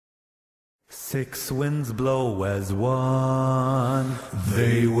Six winds blow as one,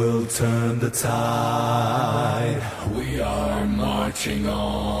 they will turn the tide. We are marching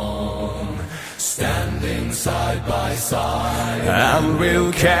on, standing side by side, and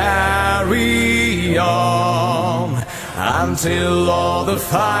we'll carry on until all the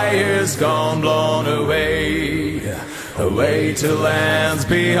fire's gone, blown away, away to lands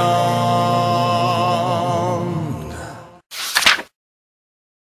beyond.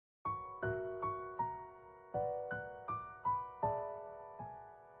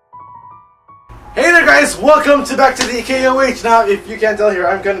 Hey there guys, welcome back to the KOH. Now, if you can't tell here,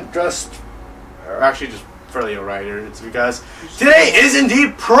 I'm kind of dressed, or actually just fairly alright here. It's because today is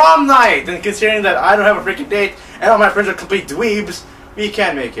indeed prom night, and considering that I don't have a freaking date, and all my friends are complete dweebs, we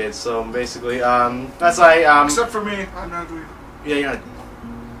can't make it. So basically, that's why, except for me, I'm not a dweeb. Yeah, you're not.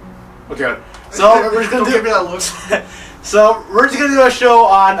 Okay, so we're just gonna give me that look. So we're just gonna do a show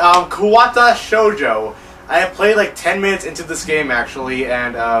on Katawa Shoujo. I have played like 10 minutes into this game actually,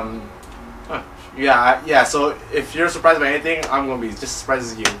 and yeah, so if you're surprised by anything, I'm going to be just as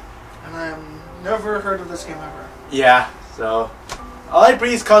surprised as you. And I've never heard of this game ever. Yeah, so... A light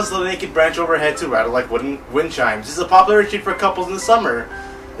breeze causes the naked branch overhead to rattle like wooden wind chimes. This is a popular retreat for couples in the summer.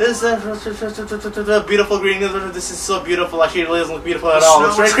 This is beautiful green. This is so beautiful. Actually, it really doesn't look beautiful at all.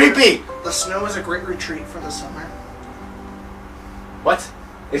 It's very creepy! The snow is a great retreat for the summer. What?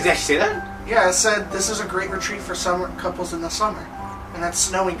 Did you actually say that? Yeah, it said this is a great retreat for summer couples in the summer. And that's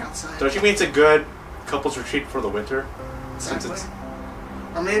snowing outside. Don't you mean it's a good couples retreat for the winter? Exactly.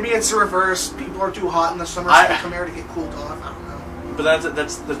 Or maybe it's the reverse. People are too hot in the summer, so they come here to get cooled off. I don't know. But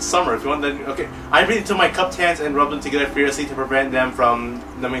that's summer. If you want, then okay. I breathe into my cupped hands and rub them together furiously to prevent them from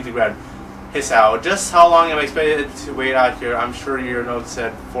numbing the ground. Hiss out. Just how long am I expected to wait out here? I'm sure your note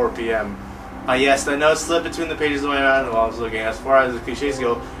said 4 p.m. Yes, the note slipped between the pages of my manual while I was looking. As far as the cliches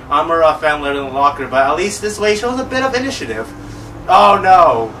go, I'm a rough fan letter in the locker, but at least this way shows a bit of initiative. Oh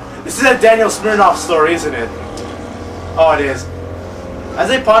no! This is a Daniel Smirnoff story, isn't it? Oh, it is. As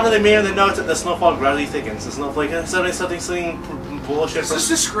I ponder the meaning of the notes, the snowfall gradually thickens. The snowflake is suddenly something bullshit. Does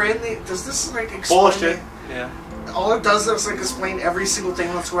this explain? Does this like explain? Bullshit. Yeah. All it does is like explain every single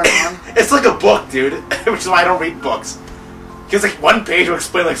thing that's going on. It's like a book, dude. Which is why I don't read books. Because like one page will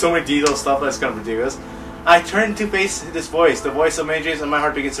explain like so many detailed stuff that's kind of ridiculous. I turn to face this voice, the voice of many dreams, and my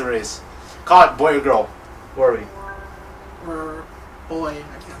heart begins to race. Call it boy or girl. Where are we? We're boy,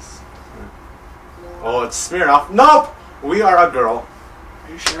 I guess. Oh, it's Smirnoff. Nope! We are a girl.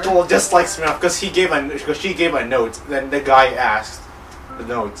 Are you sure? Well, just like Smirnoff, because she gave a note. Then the guy asked the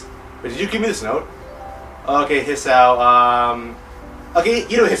note. But did you give me this note? Okay, Hisao. Okay,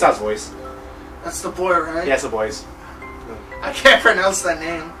 you know Hisao's voice. That's the boy, right? Yeah, it's the boy's. I can't pronounce that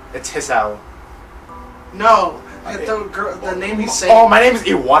name. It's Hisao. No, the name he's saying. Oh, my name is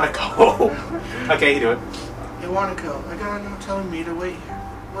Iwanako. Okay, you do it. Iwanako, I got a note telling me to wait here.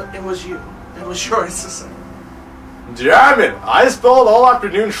 What? It was you. It was yours to say. Damn it! I spelled all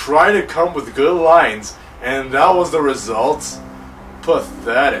afternoon trying to come with good lines, and that was the result?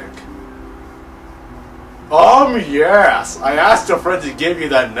 Pathetic. Yes, I asked a friend to give you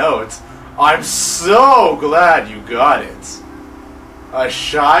that note. I'm so glad you got it. A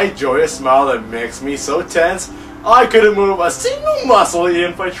shy, joyous smile that makes me so tense, I couldn't move a single muscle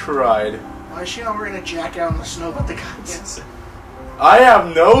even if I tried. Why is she not wearing a jacket out in the snow but the guy is? I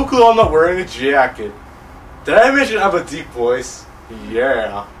have no clue I'm not wearing a jacket. Did I mention I have a deep voice?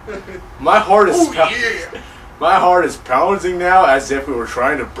 Yeah. My heart is my heart is pounding now as if we were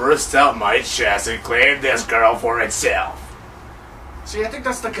trying to burst out my chest and claim this girl for itself. See, I think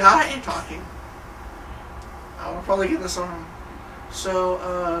that's the guy talking. I'll probably get this on. So,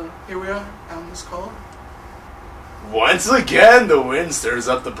 here we are on this call. Once again, the wind stirs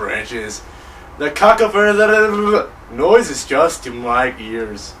up the branches. The cacophony noise is just to my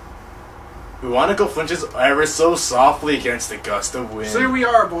ears. Iwanako flinches ever so softly against the gust of wind. So here we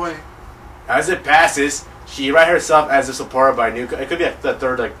are, boy. As it passes, she right herself as if supported by a new. It could be the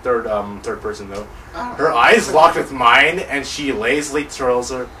third person though. Her eyes locked with mine, and she lazily twirls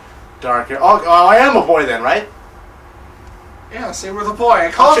her dark hair. Oh, I am a boy then, right? Yeah, say we're the boy. I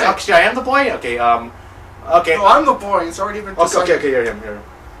called it. Actually, I am the boy. Okay, okay. No, I'm the boy. It's already been decided. Okay, you're him.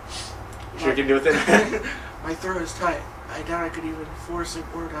 Sure you can do with it? My throat is tight. I doubt I could even force a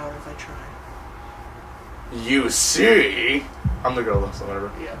word out if I tried. You see? I'm the girl though, so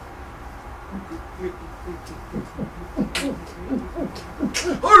whatever. Yeah.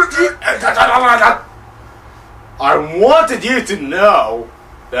 I wanted you to know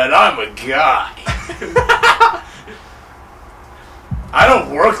that I'm a guy. I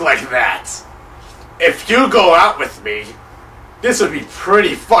don't work like that. If you go out with me, this would be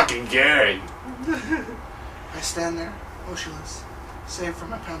pretty fucking gay. I stand there, motionless, save for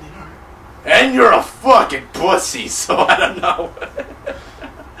my pounding heart. And you're a fucking pussy, so I don't know.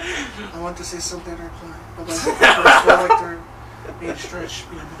 I want to say something to reply, but my lips feel like they're being stretched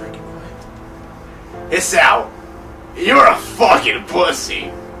beyond the breaking point. It's out. You're a fucking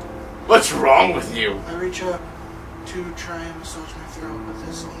pussy. What's wrong with you? I reach up to try and massage my throat, but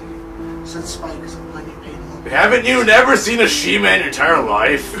this only sends spikes of blinding pain. Haven't you never seen a she-man in your entire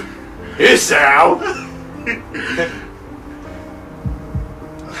life? It's out.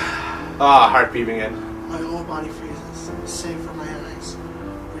 Heart beating in. My whole body freezes, save for my eyes,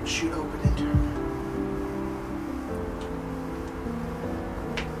 which shoot open in terror.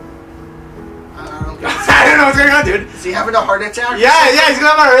 I don't get it. I don't know what's going on, dude. Is he having a heart attack? Yeah, he's gonna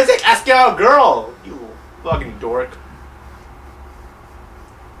have a heart attack. Ask out a girl. You fucking dork.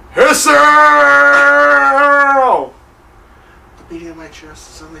 Hisser! The beating of my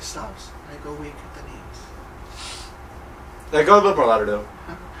chest suddenly stops, and I go weak at the knees. Yeah, go a bit more louder, though.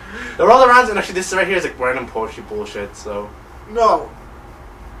 The roll arounds, and actually this right here is like random poetry bullshit, so... No!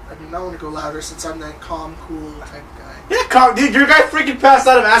 I mean, I want to go louder since I'm that calm, cool type guy. Yeah, calm, dude, your guy freaking passed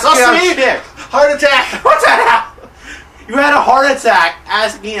out of asking out a chick! Heart attack! What the hell? You had a heart attack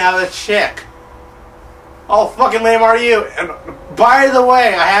asking out a chick. How fucking lame are you? And by the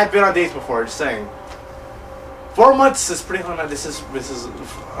way, I have been on dates before, just saying. 4 months is pretty long. This is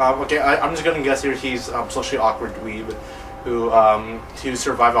okay, I'm just gonna guess here he's socially awkward dweeb who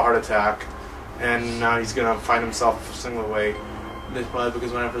survived a heart attack, and now he's gonna find himself single away. This probably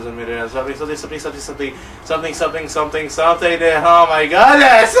because when I first admitted it, something. Oh my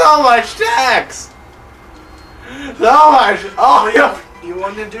goodness, so much text, so much. Oh, yeah. You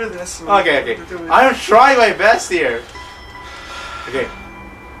wanted to do this. So Okay. I'm trying my best here. Okay.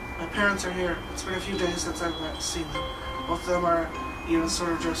 My parents are here. It's been a few days since I've seen them. Both of them are even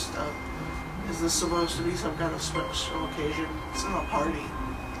sort of dressed up. Is this supposed to be some kind of special occasion? It's not a party.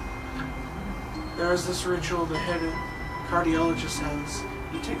 There is this ritual the head cardiologist has.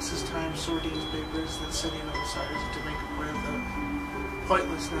 He takes his time sorting his papers, then sending them aside to make a point of the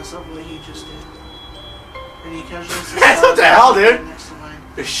pointlessness of what he just did. And he casually sits What the hell, dude? next to mine.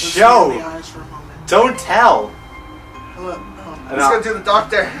 Show. The eyes for a moment. Don't tell. Hello. Who's gonna do the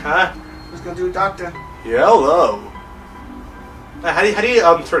doctor? Huh? Who's gonna do the doctor? Yeah, hello. How do you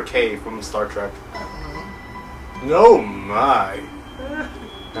turn K from Star Trek? I don't know. No my.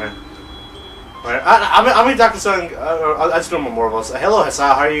 Alright, I'm a Dr. Sung. I just know more of us. Hello,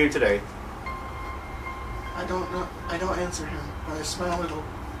 Hasa. How are you today? I don't know. I don't answer him, but I smile a little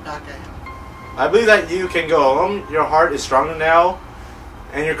back at him. I believe that you can go home. Your heart is stronger now,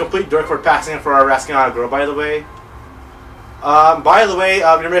 and you're a complete dork for passing it for our asking out a girl. By the way.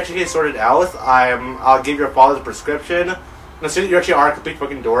 Your medication is sorted out. I'll give your father the prescription. And assume you actually are a complete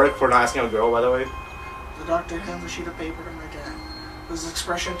fucking dork for not asking out a girl. By the way. The doctor hands a sheet of paper to my dad. His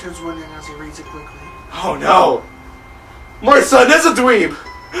expression turns winning as he reads it quickly. Oh no! My son is a dweeb!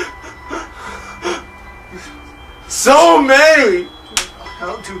 So many!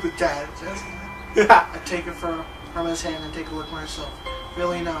 I'll do the dad. I take it from his hand and take a look myself.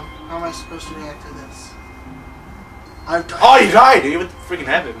 Feeling numb. How am I supposed to react to this? I've died. Oh, you died! You went to freaking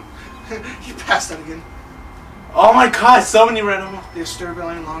heaven. You passed out again. Oh my god, so many random... The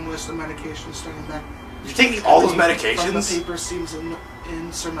disturbingly long list of medications starting back. You're taking all those From the medications? paper seems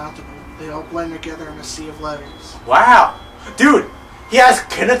insurmountable. They all blend together in a sea of letters. Wow! Dude, he has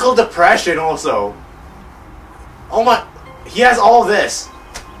clinical depression also. Oh my... He has all this.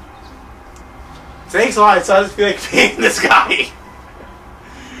 Thanks a lot, so I just feel like being this guy.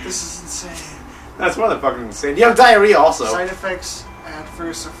 This is insane. That's more than fucking insane. You have diarrhea also. Side effects,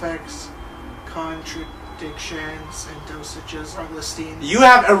 adverse effects, contradictions, and dosages are listed. You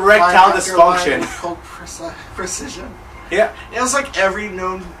have erectile dysfunction. Cold precision. Yeah. It has like every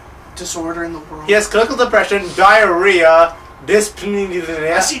known disorder in the world. He has clinical depression, diarrhea,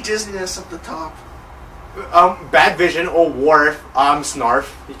 dyspnea. I see dizziness at the top. Bad vision or warf, snarf.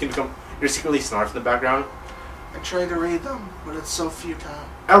 You can become... You're secretly snarf in the background. I try to read them, but it's so futile.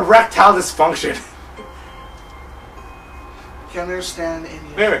 Erectile dysfunction. Can't understand any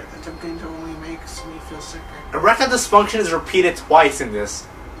of Maybe. it. Attempting to only makes me feel sicker. Erectile dysfunction is repeated twice in this.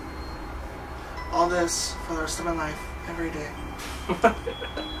 All this for the rest of my life, every day.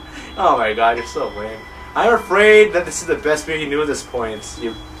 Oh my god, you're so lame. I'm afraid that this is the best we can do at this point,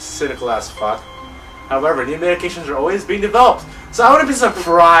 you cynical ass fuck. However, new medications are always being developed, so I wouldn't be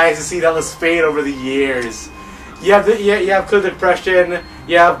surprised to see that list fade over the years. You have clinical depression,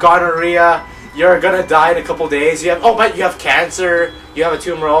 you have gonorrhea, you're gonna die in a couple days, you have cancer, you have a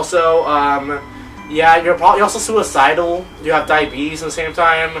tumor also, Yeah, you're also suicidal. You have diabetes at the same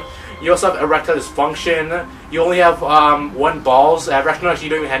time. You also have erectile dysfunction. You only have one balls. Erectile, actually, you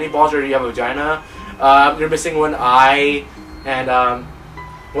don't even have any balls, or you have a vagina. You're missing one eye, and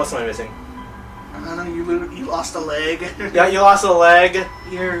what's am I missing? I don't know. You lost a leg. Yeah, you lost a leg.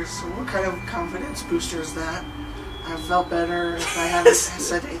 Years. What kind of confidence booster is that? I felt better if I hadn't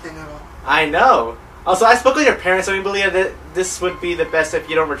said anything at all. I know. Also, I spoke with your parents, and we believe that this would be the best if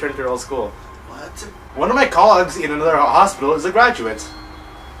you don't return to your old school. What? One of my colleagues in another hospital is a graduate.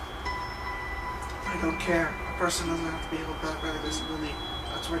 I don't care. A person doesn't have to be able to back by their disability.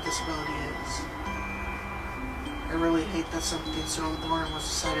 That's where disability is. I really hate that something so important was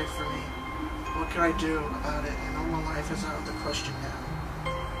decided for me. What can I do about it? And normal life is out of the question now.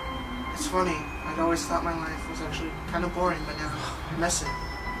 It's funny. I'd always thought my life was actually kind of boring, but now I'm messing.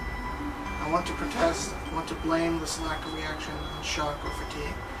 I want to protest. I want to blame this lack of reaction on shock or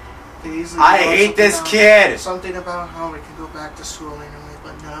fatigue. I hate this kid! Something about how we can go back to school anyway,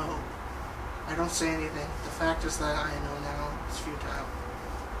 but no. I don't say anything. The fact is that I know now it's futile.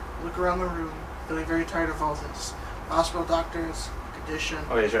 Look around the room, feeling very tired of all this. Hospital doctors, condition,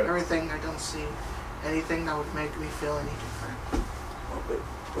 everything. I don't see anything that would make me feel any different. Oh, wait.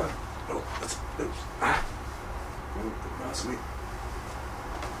 Oh, that's... Oops. Sweet.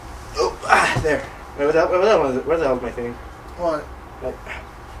 Oh, there. Where the hell is my thing? What?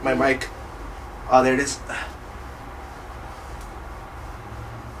 My mic. Oh, there it is.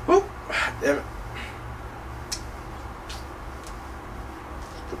 Whoop. Damn it.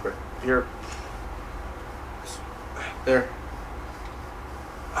 Here. There.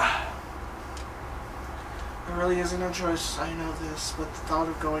 There really isn't a choice, I know this, but the thought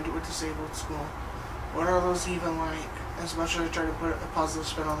of going to a disabled school, what are those even like? As much as I try to put a positive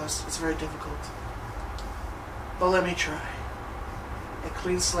spin on this, it's very difficult. But let me try. A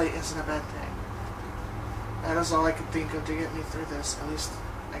clean slate isn't a bad thing. That is all I can think of to get me through this. At least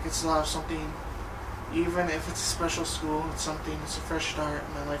I can still have something, even if it's a special school, it's something, it's a fresh start,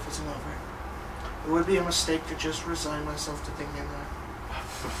 and my life isn't over. It would be a mistake to just resign myself to thinking that.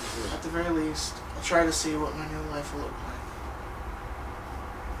 At the very least, I'll try to see what my new life will look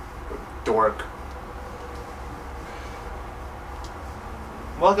like. Dork.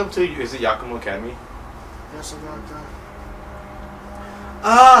 Welcome to, is it Yakumo Academy? Yeah, something like that.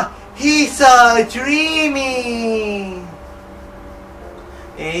 Ah, he's dreaming!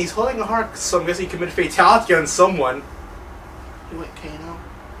 And he's holding a heart, so I'm guessing he committed fatality on someone. He went Kano.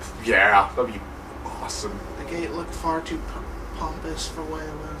 Yeah, that'd be awesome. The gate looked far too pompous for what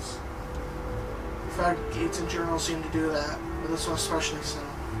it was. In fact, gates in general seem to do that, but this one especially so.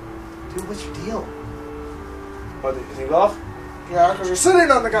 Dude, what's your deal? What, is he off? Yeah, because you're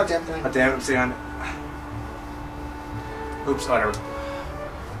sitting on the goddamn thing. Oh, damn it, I'm sitting on it. Oops, whatever.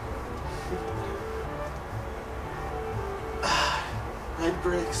 Red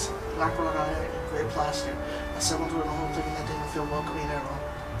bricks, black wrought iron, and gray plaster, assembled with a whole thing that didn't feel welcoming at all.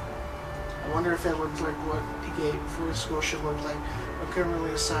 I wonder if it looked like what the gate for a school should look like. I couldn't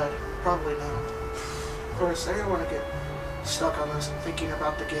really decide. Probably not. Of course, I didn't want to get stuck on this thinking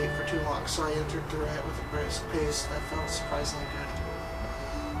about the gate for too long, so I entered through it with a brisk pace that felt surprisingly good.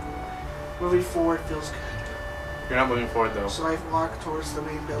 Moving forward feels good. You're not moving forward though. So I walked towards the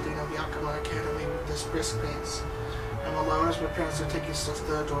main building of Yakima Academy with this brisk pace. I'm alone as my parents are taking stuff to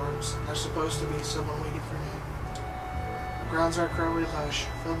the dorms. There's supposed to be someone waiting for me. The grounds are incredibly lush,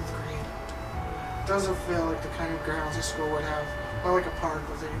 filled with green. It doesn't feel like the kind of grounds a school would have, more like a park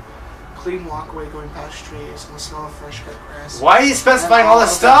with a clean walkway going past trees and the smell of fresh cut grass. Why are you specifying all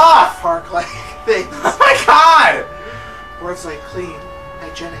this stuff? Park-like things. Oh my god! Words like clean,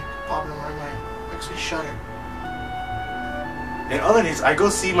 hygienic, pop in my mind. Makes me shudder. In other days, I go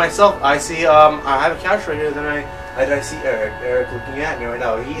see myself. I see, I have a couch right here. Then I see Eric. Eric looking at me right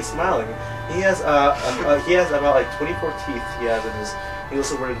now. He is smiling. He has he has about like 24 teeth. He has in his. He's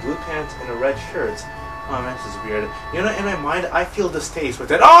also wearing blue pants and a red shirt. Oh man, this is weird. You know, in my mind, I feel distaste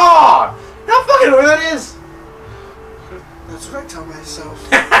with it. Oh, how fucking weird that is. That's what I tell myself.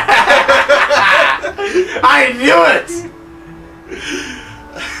 I knew it.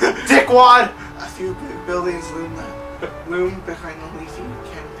 Dickwad. A few big buildings loom behind the leafy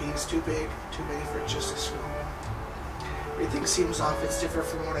canopies, too big, too many for just a school. Everything seems off. It's different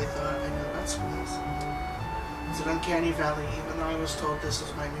from what I thought I knew about schools. It's an uncanny valley, even though I was told this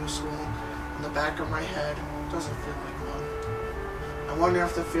is my new school. In the back of my head, it doesn't feel like one. I wonder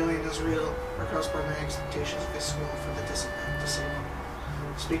if the feeling is real or caused by my expectations of a school for the disabled.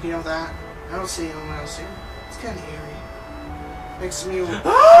 Speaking of that, I don't see anyone else here. It's kind of eerie. Makes me... Oh!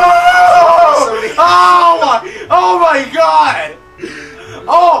 Oh my god!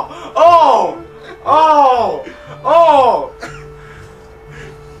 Oh! Oh! Oh!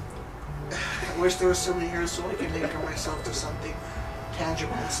 I wish there was so many years so I can anchor myself to something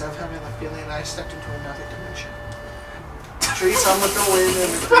tangible instead of having the feeling that I stepped into another dimension. Trees on with the wind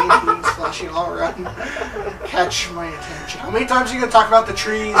and the green beans flashing all around catch my attention. How many times are you going to talk about the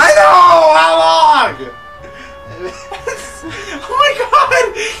trees? I know! How long? Oh my god!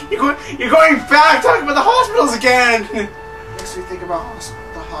 You're going back talking about the hospitals again! Makes me think about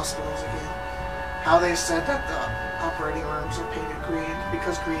the hospitals again. How they said that the operating rooms are painted green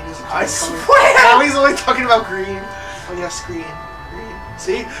because green is a I color. swear! Now he's only talking about green. Oh yes, green. Green.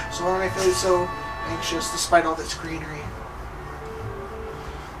 See? So why am I feeling so anxious despite all this greenery?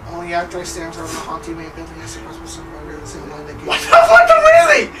 Only after I stand over the haunting main building, I suppose with some longer the same line that gate. What the fuck,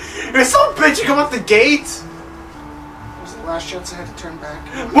 really? You're so bitch, you come out the gate? It was the last chance I had to turn back.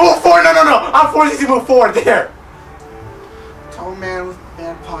 Move forward! No! I'm forcing you to move forward, there! A tall man with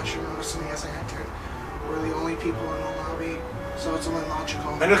bad posture noticed me as I entered. We're the only people in the lobby, so it's only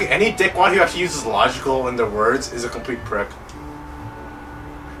logical. And look, any dickwad who actually uses logical in their words is a complete prick.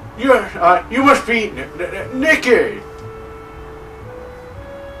 You must be Nikki!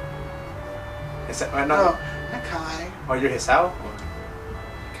 Is that, No, Nakai. Oh, you're Hisao?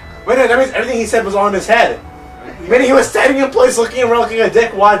 Wait, that means everything he said was on his head. Yeah. Meaning he was standing in place looking around looking like a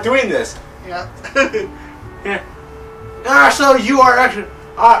dick while doing this. Yeah. Yeah. So you are excellent.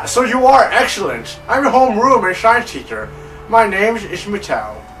 I'm your homeroom and science teacher. My name is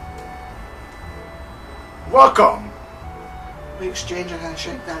Mitao. Welcome. We exchange a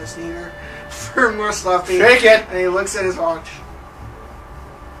handshake that is neither firm nor sloppy. Shake it. And he looks at his watch.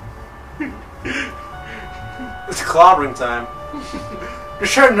 It's clobbering time. The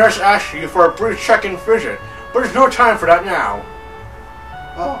head nurse asked you for a brief check-in visit, but there's no time for that now.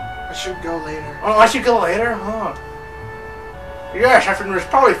 Oh, I should go later. Oh, I should go later? Huh. Yes, afternoon is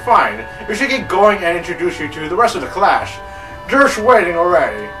probably fine. We should get going and introduce you to the rest of the class. They're just waiting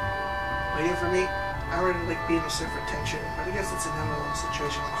already. Waiting for me? I already like being a for attention, but I guess it's an inevitable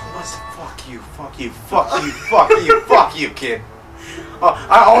situation. Fuck you, fuck you, fuck you, fuck you, fuck you, kid. By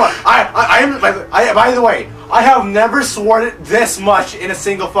the way, I have never sworn it this much in a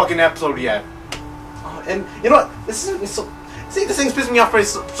single fucking episode yet. And you know what? This is so. See, this thing's pissing me off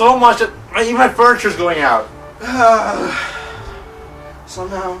so much that even my furniture's going out.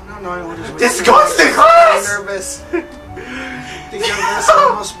 Somehow, not knowing what is Disgusting class! I'm nervous. Think of this, I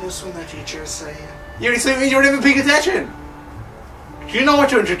almost miss when the teacher is saying. You weren't even paying attention. Do you know what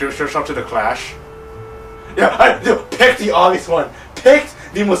to introduce yourself to the class? Yeah, pick the obvious one. Pick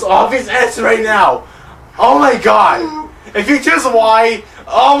the most obvious answer right now. Oh my god. If you choose Y,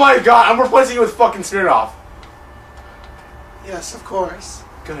 oh my god, I'm replacing you with fucking Smirnoff. Yes, of course.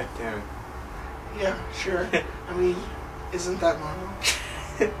 God damn it. Yeah, sure. I mean, isn't that normal?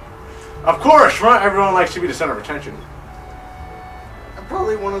 Of course, right? Everyone likes to be the center of attention. I'm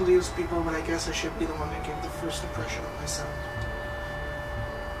probably one of these people, but I guess I should be the one that gave the first impression of myself.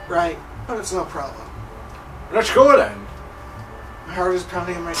 Right, but it's no problem. Let's go then. My heart is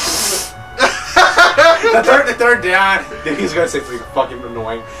pounding in my chest. The third down. He's gonna say something fucking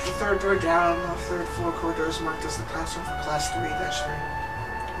annoying. The third door down, the third floor corridor is marked as the classroom for class 3-3.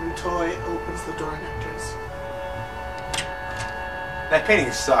 Mutoy opens the door and enters. That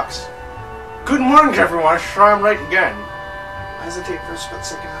painting sucks. Good morning, everyone. Sure, I'm right again. I hesitate for a split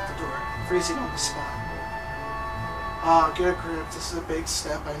second at the door, freezing on the spot. Get a grip. This is a big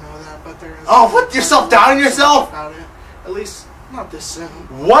step, I know that, but there is... Oh, put yourself down on yourself! About it. At least, not this soon.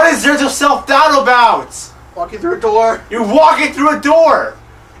 What is there to self-doubt about? Walking through a door. You're walking through a door!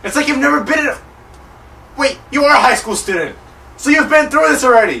 It's like you've never been in a... Wait, you are a high school student. So you've been through this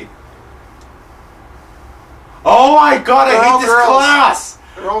already. Oh my god, I hate this class!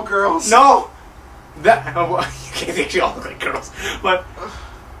 They're all girls. No! That... you can't think they all look like girls. But...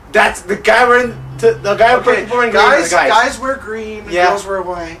 That's the guy wearing... The guy wearing green. Guys wear green, and yeah. girls wear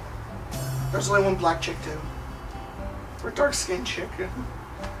white. There's only one black chick, too. Or dark-skinned chick.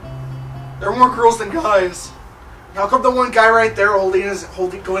 There are more girls than guys. How come the one guy right there going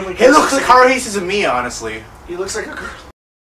like... He looks like Haruhi Suzumiya, honestly. He looks like a girl.